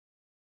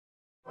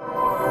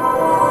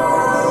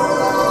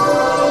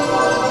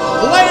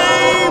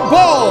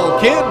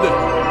kid.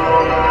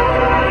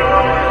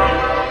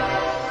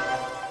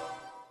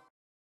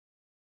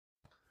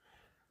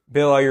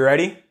 Bill, are you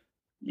ready?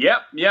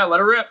 Yep. Yeah, let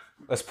her rip.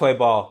 Let's play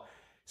ball.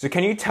 So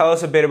can you tell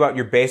us a bit about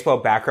your baseball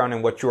background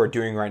and what you are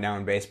doing right now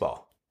in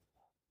baseball?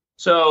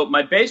 So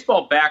my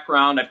baseball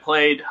background, I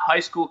played high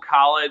school,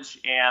 college,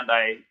 and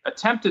I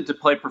attempted to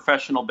play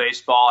professional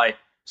baseball. I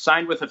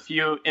signed with a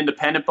few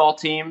independent ball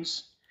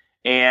teams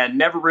and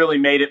never really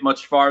made it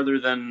much farther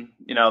than,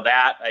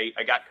 that.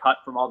 I got cut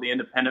from all the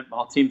independent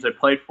ball teams I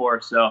played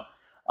for. So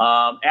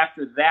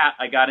after that,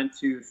 I got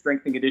into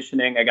strength and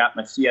conditioning. I got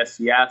my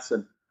CSCS,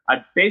 and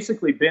I've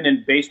basically been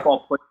in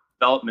baseball player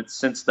development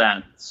since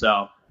then.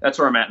 So that's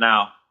where I'm at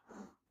now.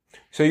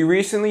 So you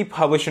recently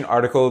published an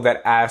article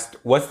that asked,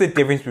 what's the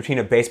difference between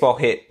a baseball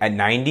hit at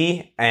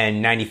 90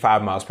 and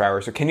 95 miles per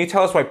hour? So can you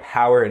tell us why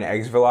power and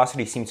exit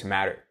velocity seem to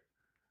matter?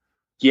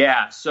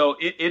 Yeah, so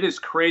it is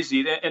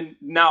crazy. And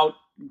now,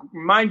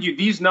 mind you,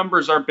 these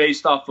numbers are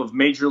based off of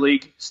major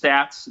league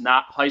stats,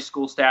 not high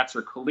school stats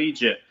or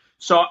collegiate.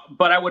 So,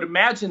 but I would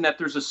imagine that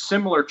there's a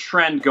similar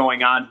trend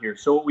going on here.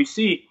 So what we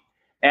see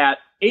at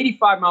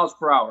 85 miles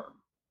per hour,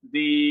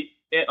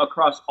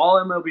 across all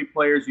MLB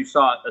players, you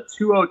saw a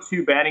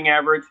 202 batting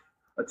average,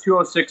 a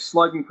 206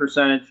 slugging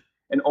percentage,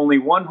 and only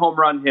one home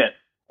run hit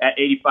at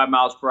 85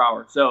 miles per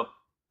hour. So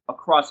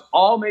across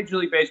all Major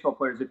League Baseball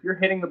players, if you're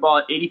hitting the ball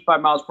at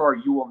 85 miles per hour,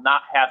 you will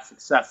not have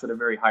success at a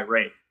very high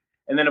rate.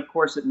 And then, of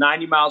course, at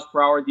 90 miles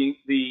per hour,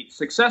 the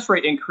success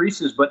rate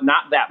increases, but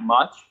not that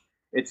much.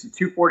 It's a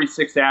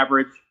 246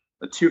 average,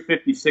 a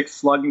 256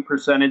 slugging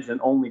percentage, and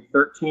only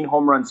 13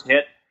 home runs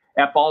hit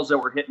at balls that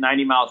were hit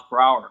 90 miles per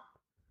hour.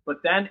 But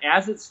then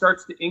as it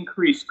starts to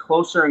increase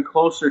closer and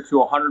closer to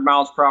 100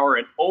 miles per hour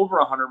and over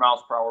 100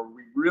 miles per hour,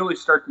 we really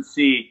start to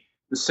see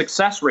the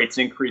success rates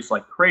increase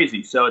like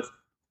crazy. So it's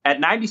at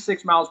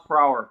 96 miles per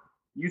hour,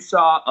 you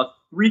saw a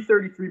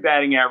 333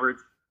 batting average,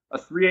 a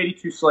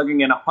 382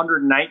 slugging, and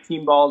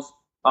 119 balls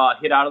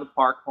hit out of the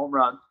park, home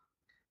runs.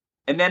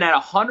 And then at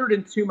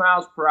 102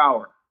 miles per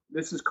hour,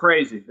 this is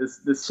crazy,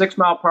 this 6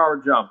 mile per hour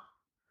jump,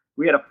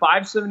 we had a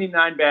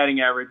 579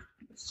 batting average,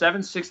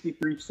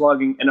 763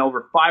 slugging, and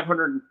over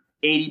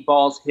 580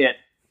 balls hit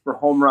for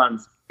home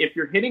runs. If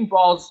you're hitting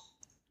balls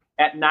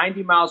at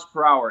 90 miles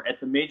per hour at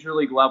the major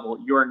league level,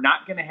 you're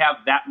not going to have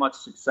that much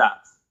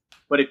success.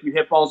 But if you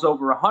hit balls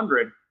over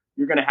 100,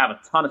 you're going to have a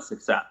ton of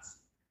success.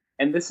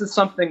 And this is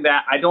something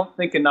that I don't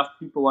think enough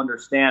people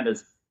understand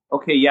is,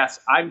 okay,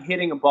 yes, I'm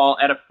hitting a ball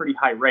at a pretty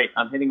high rate.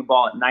 I'm hitting a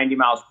ball at 90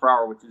 miles per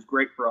hour, which is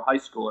great for a high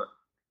schooler.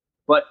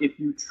 But if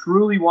you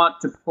truly want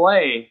to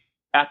play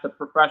at the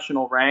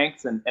professional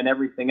ranks and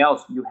everything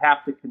else, you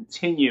have to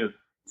continue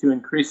to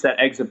increase that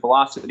exit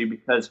velocity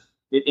because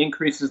it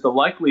increases the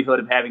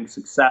likelihood of having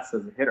success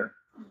as a hitter.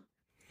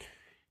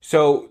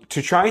 So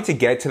to try to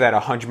get to that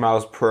 100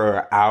 miles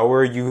per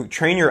hour, you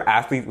train your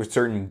athlete with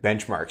certain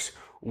benchmarks.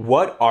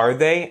 What are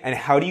they, and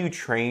how do you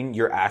train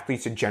your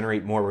athletes to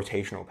generate more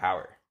rotational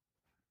power?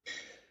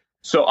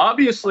 So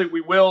obviously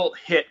we will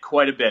hit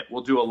quite a bit.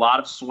 We'll do a lot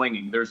of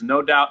swinging. There's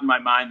no doubt in my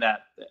mind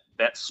that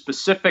that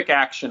specific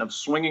action of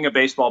swinging a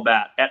baseball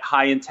bat at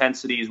high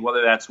intensities,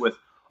 whether that's with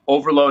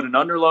overload and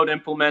underload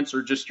implements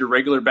or just your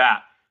regular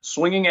bat,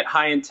 swinging at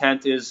high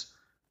intent is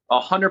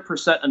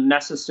 100% a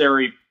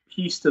necessary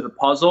piece to the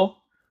puzzle.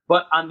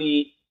 But on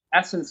the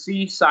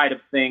S&C side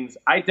of things,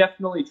 I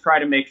definitely try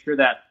to make sure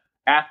that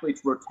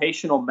athletes'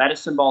 rotational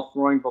medicine ball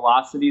throwing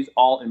velocities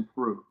all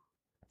improve.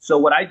 So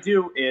what I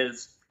do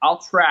is I'll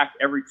track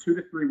every 2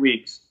 to 3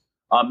 weeks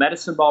a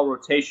medicine ball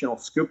rotational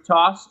scoop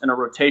toss and a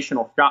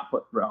rotational shot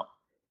put throw.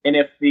 And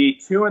if the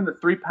 2 and the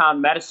 3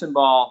 pound medicine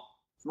ball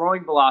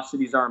throwing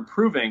velocities are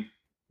improving,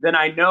 then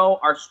I know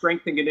our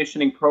strength and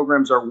conditioning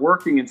programs are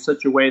working in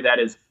such a way that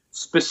is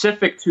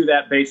specific to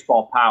that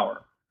baseball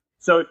power.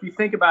 So if you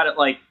think about it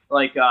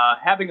like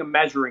having a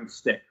measuring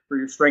stick for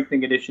your strength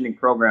and conditioning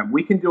program,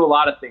 we can do a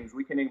lot of things.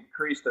 We can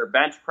increase their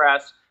bench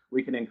press,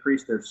 we can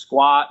increase their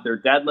squat, their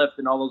deadlift,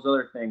 and all those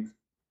other things.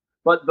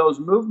 But those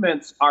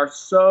movements are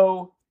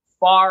so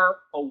far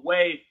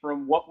away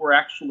from what we're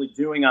actually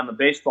doing on the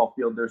baseball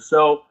field. They're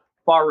so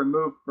far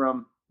removed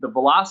from the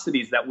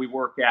velocities that we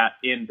work at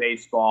in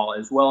baseball,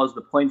 as well as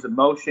the planes of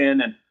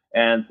motion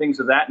and things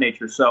of that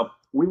nature. So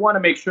we want to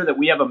make sure that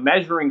we have a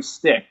measuring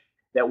stick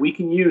that we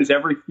can use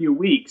every few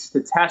weeks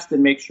to test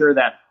and make sure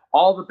that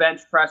all the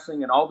bench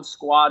pressing and all the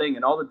squatting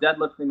and all the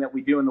deadlifting that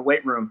we do in the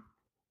weight room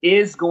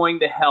is going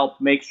to help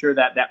make sure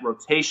that that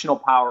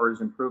rotational power is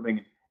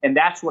improving. And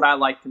that's what I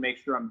like to make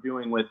sure I'm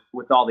doing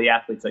with all the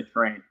athletes I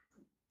train.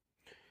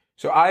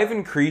 So I've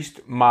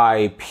increased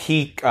my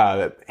peak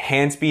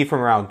hand speed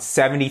from around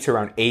 70 to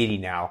around 80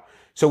 now.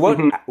 So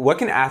what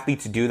can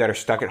athletes do that are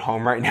stuck at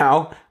home right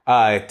now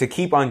to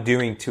keep on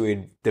doing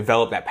to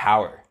develop that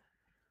power?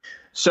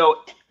 So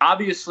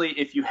obviously,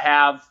 if you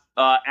have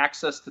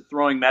access to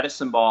throwing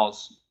medicine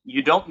balls,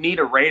 you don't need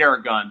a radar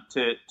gun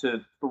to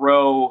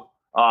throw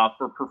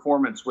for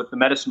performance with the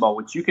medicine ball.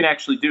 What you can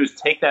actually do is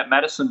take that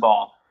medicine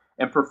ball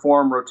and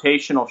perform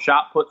rotational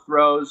shot put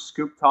throws,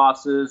 scoop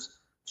tosses,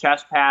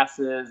 chest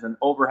passes, and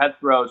overhead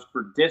throws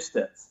for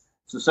distance.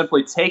 So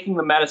simply taking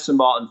the medicine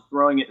ball and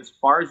throwing it as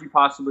far as you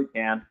possibly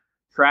can,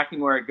 tracking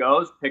where it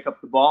goes, pick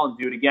up the ball and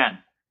do it again.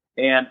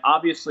 And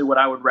obviously what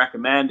I would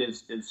recommend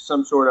is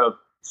some sort of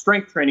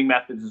strength training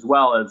methods as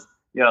well as,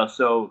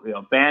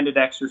 banded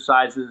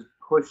exercises,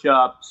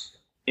 push-ups,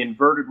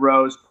 inverted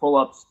rows,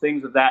 pull-ups,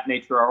 things of that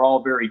nature are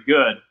all very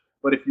good.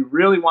 But if you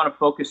really want to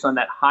focus on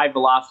that high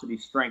velocity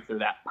strength or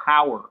that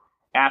power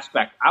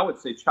aspect, I would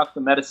say chuck the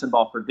medicine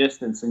ball for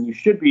distance, and you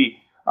should be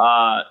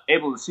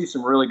able to see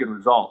some really good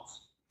results.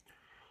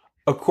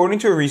 According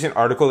to a recent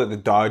article that the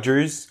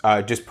Dodgers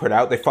just put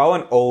out, they follow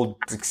an old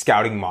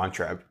scouting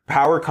mantra: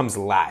 power comes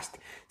last.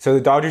 So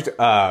the Dodgers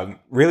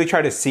really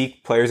try to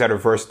seek players that are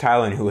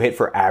versatile and who hit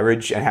for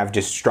average and have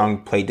just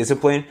strong plate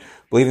discipline,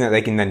 believing that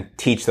they can then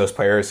teach those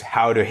players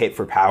how to hit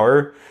for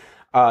power.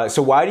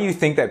 So why do you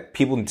think that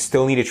people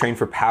still need to train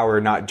for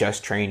power, not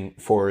just train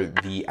for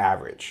the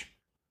average?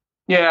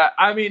 Yeah,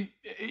 I mean,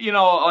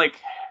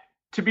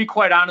 to be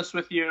quite honest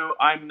with you,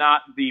 I'm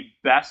not the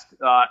best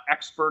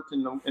expert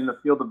in the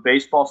field of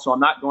baseball, so I'm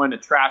not going to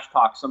trash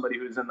talk somebody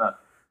who's in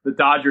the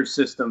Dodgers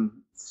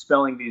system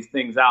spelling these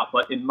things out.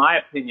 But in my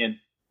opinion,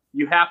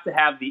 you have to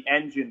have the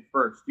engine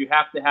first. You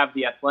have to have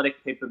the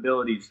athletic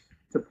capabilities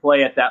to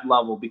play at that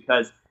level,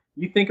 because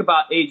you think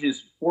about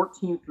ages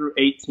 14 through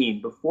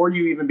 18, before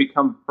you even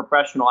become a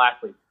professional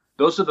athlete,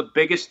 those are the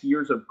biggest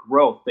years of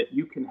growth that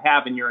you can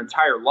have in your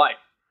entire life.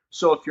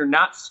 So if you're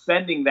not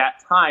spending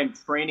that time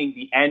training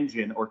the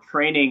engine or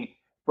training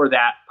for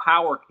that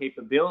power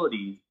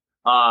capability,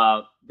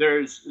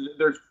 there's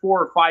 4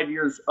 or 5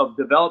 years of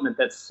development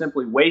that's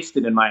simply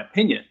wasted, in my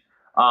opinion.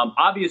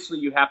 Obviously,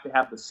 you have to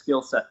have the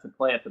skill set to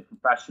play at the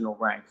professional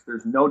ranks.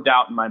 There's no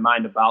doubt in my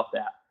mind about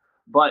that.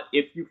 But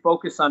if you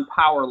focus on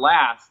power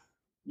last,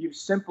 you've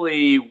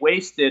simply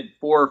wasted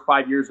 4 or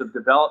 5 years of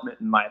development,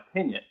 in my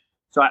opinion.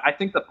 So I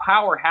think the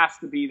power has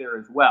to be there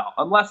as well.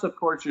 Unless, of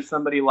course, you're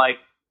somebody like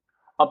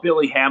a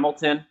Billy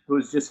Hamilton,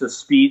 who's just a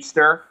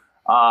speedster.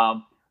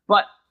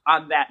 But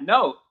on that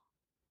note,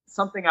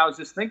 something I was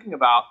just thinking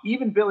about,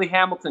 even Billy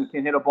Hamilton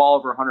can hit a ball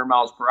over 100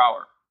 miles per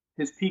hour.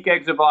 His peak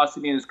exit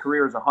velocity in his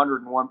career is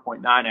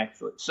 101.9,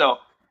 actually. So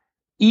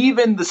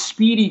even the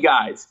speedy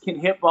guys can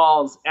hit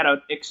balls at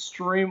an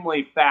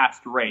extremely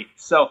fast rate.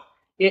 So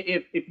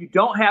if you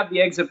don't have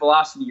the exit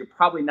velocity, you're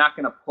probably not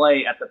going to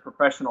play at the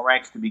professional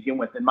ranks to begin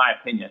with, in my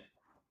opinion.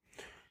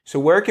 So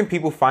where can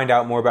people find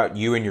out more about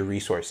you and your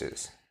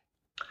resources?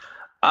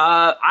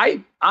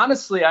 I'm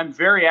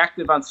very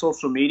active on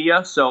social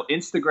media. So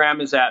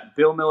Instagram is at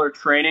Bill Miller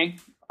Training,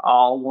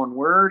 all one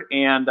word.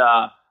 And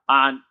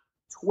on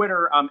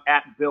Twitter, I'm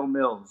at Bill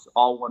Mills,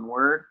 all one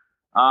word.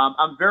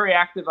 I'm very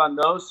active on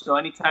those. So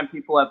anytime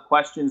people have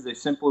questions, they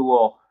simply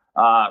will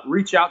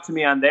reach out to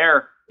me on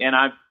there. And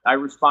I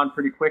respond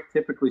pretty quick,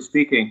 typically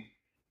speaking.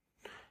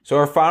 So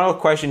our final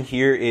question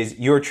here is,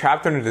 you're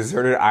trapped on a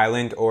deserted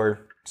island or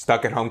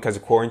stuck at home because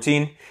of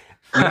quarantine.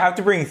 You have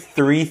to bring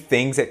 3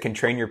 things that can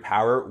train your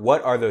power.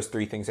 What are those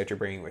 3 things that you're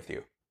bringing with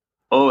you?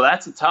 Oh,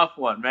 that's a tough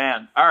one,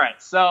 man. All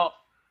right. So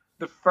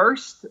the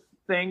first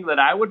thing that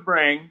I would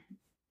bring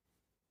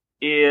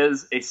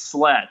is a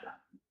sled.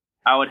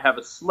 I would have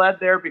a sled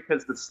there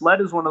because the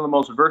sled is one of the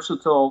most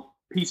versatile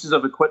pieces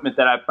of equipment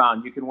that I've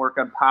found. You can work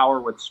on power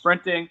with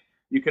sprinting.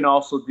 You can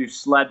also do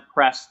sled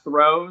press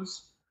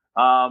throws.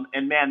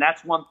 And man,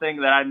 that's one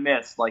thing that I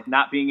miss, like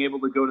not being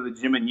able to go to the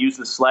gym and use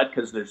the sled,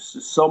 because there's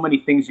just so many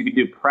things you can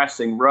do: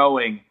 pressing,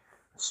 rowing,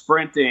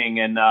 sprinting,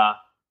 and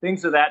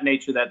things of that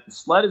nature, that the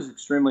sled is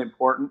extremely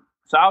important.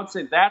 So I would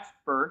say that's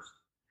first.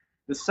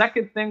 The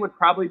second thing would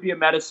probably be a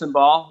medicine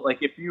ball.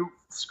 Like if you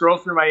scroll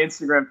through my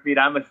Instagram feed,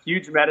 I'm a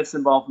huge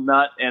medicine ball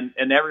nut, and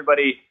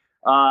everybody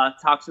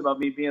talks about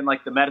me being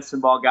like the medicine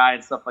ball guy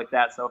and stuff like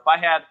that. So if I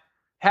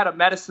had a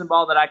medicine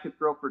ball that I could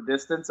throw for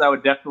distance, I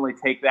would definitely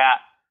take that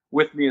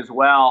with me as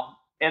well.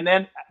 And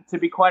then, to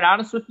be quite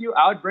honest with you,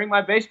 I would bring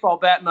my baseball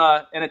bat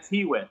and a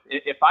tee with.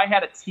 If I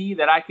had a tee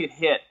that I could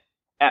hit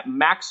at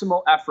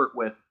maximal effort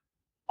with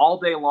all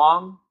day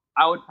long,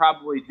 I would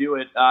probably do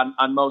it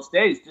on most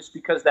days, just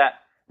because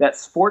that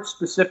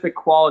sports-specific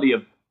quality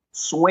of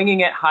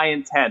swinging at high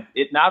intent,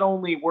 it not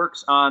only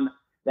works on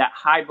that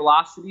high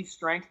velocity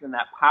strength and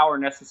that power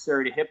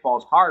necessary to hit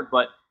balls hard,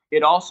 but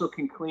it also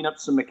can clean up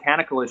some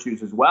mechanical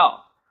issues as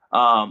well.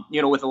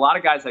 With a lot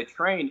of guys I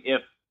train,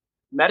 if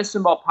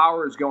medicine ball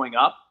power is going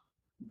up,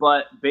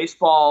 but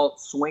baseball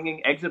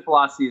swinging exit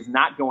velocity is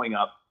not going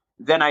up,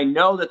 then I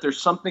know that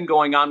there's something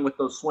going on with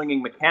those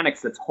swinging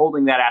mechanics that's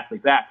holding that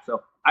athlete back.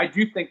 So I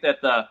do think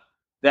that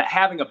that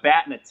having a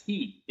bat and a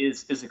tee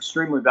is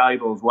extremely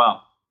valuable as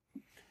well.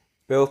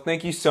 Bill,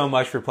 thank you so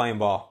much for playing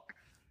ball.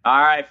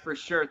 All right, for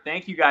sure.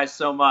 Thank you guys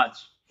so much.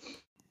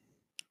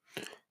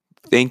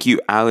 Thank you,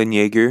 Alan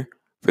Yeager,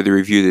 for the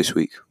review this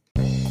week.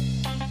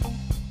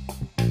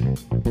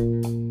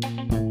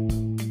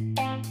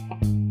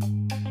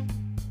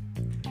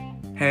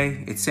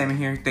 Hey, it's Salmon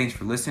here. Thanks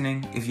for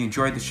listening. If you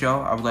enjoyed the show,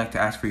 I would like to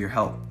ask for your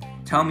help.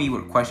 Tell me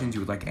what questions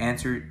you would like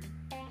answered.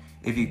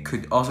 If you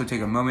could also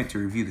take a moment to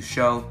review the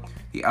show.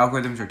 The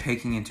algorithms are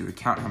taking into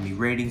account how many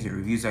ratings and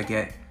reviews I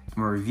get. the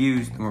more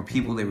reviews, the more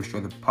people they will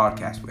share the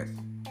podcast with.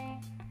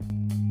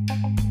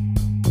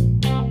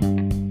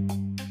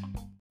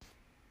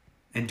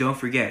 And don't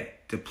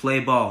forget to play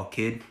ball,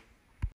 kid.